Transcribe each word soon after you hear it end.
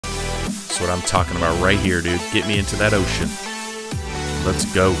That's what I'm talking about right here, dude. Get me into that ocean. Let's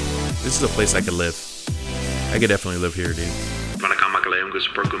go. This is a place I could live. I could definitely live here, dude.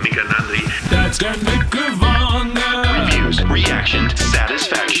 Reviews, reaction,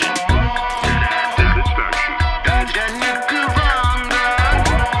 satisfaction.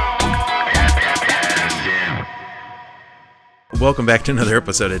 Welcome back to another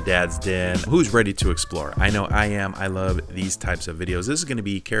episode of Dad's Den. Who's ready to explore? I know I am. I love these types of videos. This is going to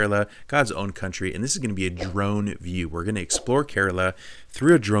be Kerala, God's own country, and this is going to be a drone view. We're going to explore Kerala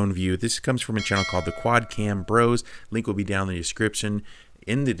through a drone view. This comes from a channel called the Quad Cam Bros. Link will be down in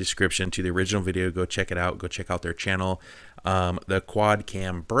the description. To the original video. Go check it out. Go check out their channel, the Quad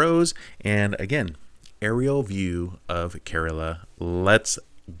Cam Bros. And again, aerial view of Kerala. Let's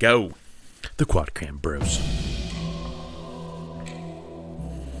go. The Quad Cam Bros.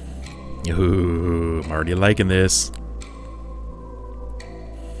 Ooh, I'm already liking this.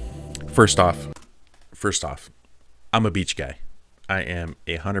 First off, I'm a beach guy. I am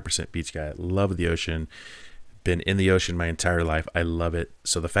 100% beach guy. I love the ocean. Been in the ocean my entire life. I love it.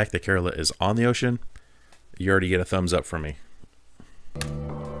 So the fact that Kerala is on the ocean, you already get a thumbs up from me.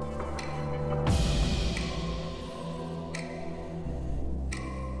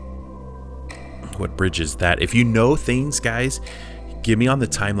 What bridge is that? If you know things, guys, give me on the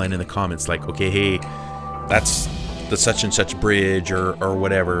timeline in the comments, like, okay, hey, that's the such and such bridge or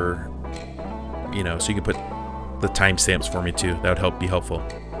whatever, you know, so you can put the timestamps for me too. That would be helpful.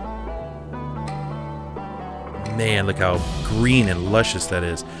 Man, look how green and luscious that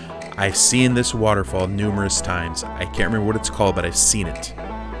is. I've seen this waterfall numerous times. I can't remember what it's called, but I've seen it.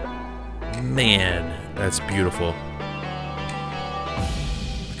 Man, that's beautiful.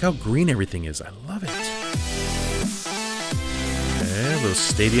 Look how green everything is. I love it. A little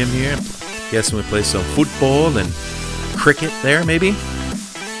stadium here. Guess we play some football and cricket there, maybe?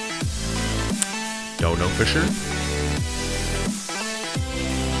 Don't know for sure.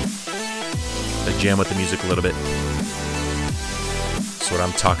 I jam with the music a little bit. That's what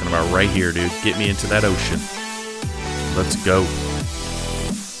I'm talking about right here, dude. Get me into that ocean. Let's go.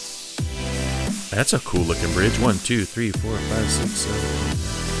 That's a cool looking bridge. 1, 2, 3, 4, 5, 6, 7.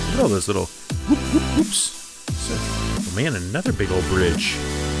 Look at all those little whoops. Oh man, another big old bridge.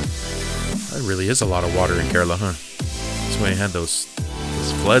 That really is a lot of water in Kerala, huh? That's why you had those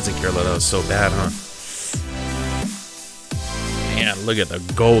floods in Kerala. That was so bad, huh? Man, look at the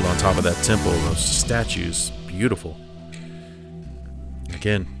gold on top of that temple. Those statues, beautiful.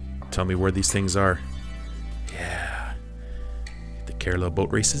 Again, tell me where these things are. Yeah, the Kerala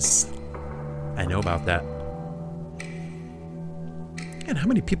boat races. I know about that. And how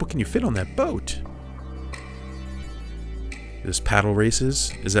many people can you fit on that boat? There's paddle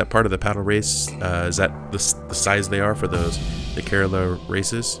races. Is that part of the paddle race? Is that the size they are for the Kerala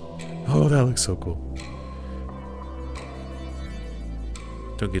races? Oh, that looks so cool.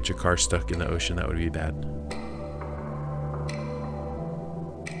 Don't get your car stuck in the ocean. That would be bad.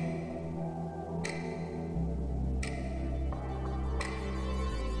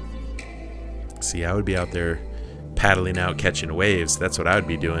 See, I would be out there paddling out, catching waves. That's what I would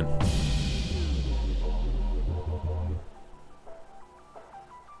be doing.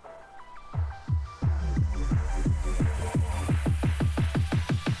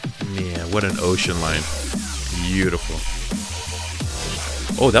 What an ocean line. Beautiful.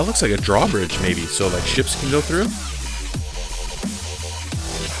 Oh, that looks like a drawbridge maybe, so like ships can go through?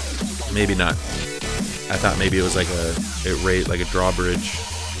 Maybe not. I thought maybe it was like a drawbridge.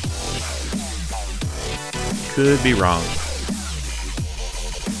 Could be wrong.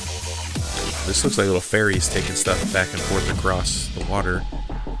 This looks like little ferries taking stuff back and forth across the water.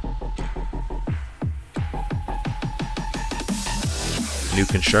 New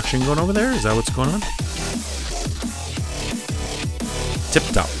construction going over there? Is that what's going on? Tip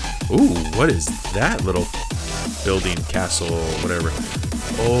top. Ooh, what is that little building, castle, whatever?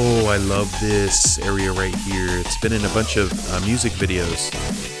 Oh, I love this area right here. It's been in a bunch of music videos.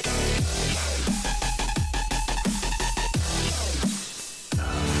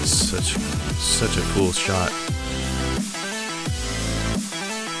 Oh, such a cool shot.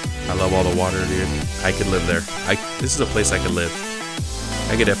 I love all the water, dude. I could live there. This is a place I could live.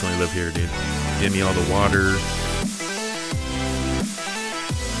 I could definitely live here, dude. Give me all the water.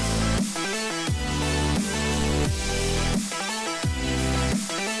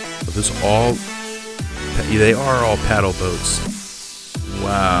 But they are all paddle boats.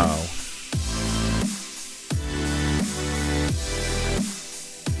 Wow.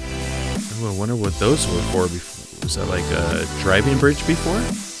 Ooh, I wonder what those were for before. Was that like a driving bridge before?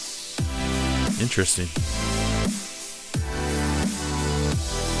 Interesting.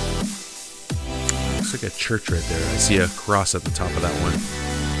 Looks like a church right there. I see a cross at the top of that one.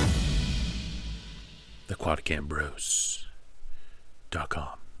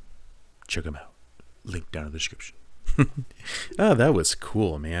 TheQuadCamBros.com. Check them out. Link down in the description. Oh, that was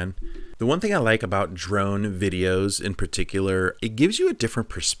cool, man. The one thing I like about drone videos in particular, it gives you a different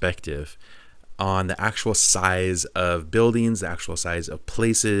perspective on the actual size of buildings, the actual size of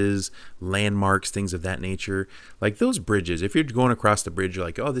places, landmarks, things of that nature. Like those bridges, if you're going across the bridge, you're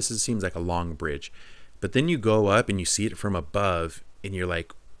like, oh, seems like a long bridge. But then you go up and you see it from above and you're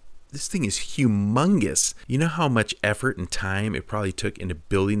like, this thing is humongous. You know how much effort and time it probably took into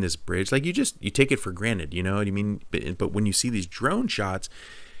building this bridge? Like you take it for granted, you know what I mean? But when you see these drone shots,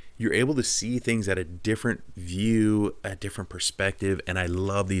 you're able to see things at a different view, a different perspective, and I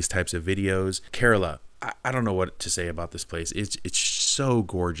love these types of videos. Kerala, I don't know what to say about this place. It's so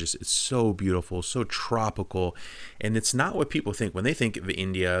gorgeous. It's so beautiful, so tropical, and it's not what people think. When they think of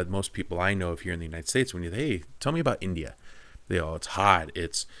India, most people I know of here in the United States, when hey, tell me about India. It's hot,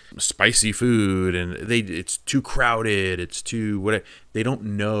 it's spicy food, and it's too crowded, it's too whatever. They don't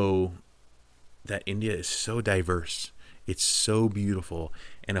know that India is so diverse. It's so beautiful.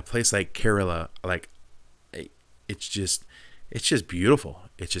 And a place like Kerala, like it's just beautiful.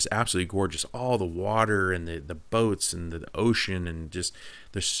 It's just absolutely gorgeous. All the water and the boats and the ocean, and just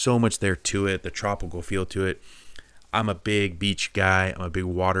there's so much there to it, the tropical feel to it. I'm a big beach guy. I'm a big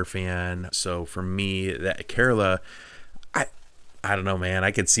water fan. So for me, that Kerala, I don't know, man.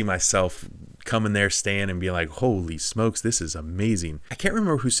 I could see myself coming there, staying, and being like, holy smokes, this is amazing. I can't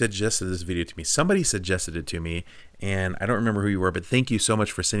remember who suggested this video to me. Somebody suggested it to me, and I don't remember who you were, but thank you so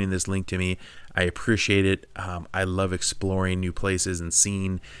much for sending this link to me. I appreciate it. I love exploring new places and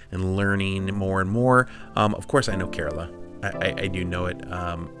seeing and learning more and more. Of course, I know Kerala. I do know it.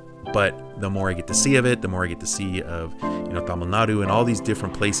 But the more I get to see of it, the more I get to see of, Tamil Nadu and all these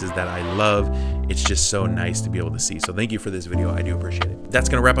different places that I love. It's just so nice to be able to see. So thank you for this video. I do appreciate it. That's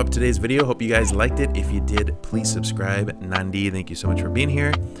going to wrap up today's video. Hope you guys liked it. If you did, please subscribe. Nandi, thank you so much for being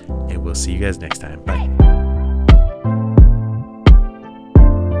here, and we'll see you guys next time. Bye.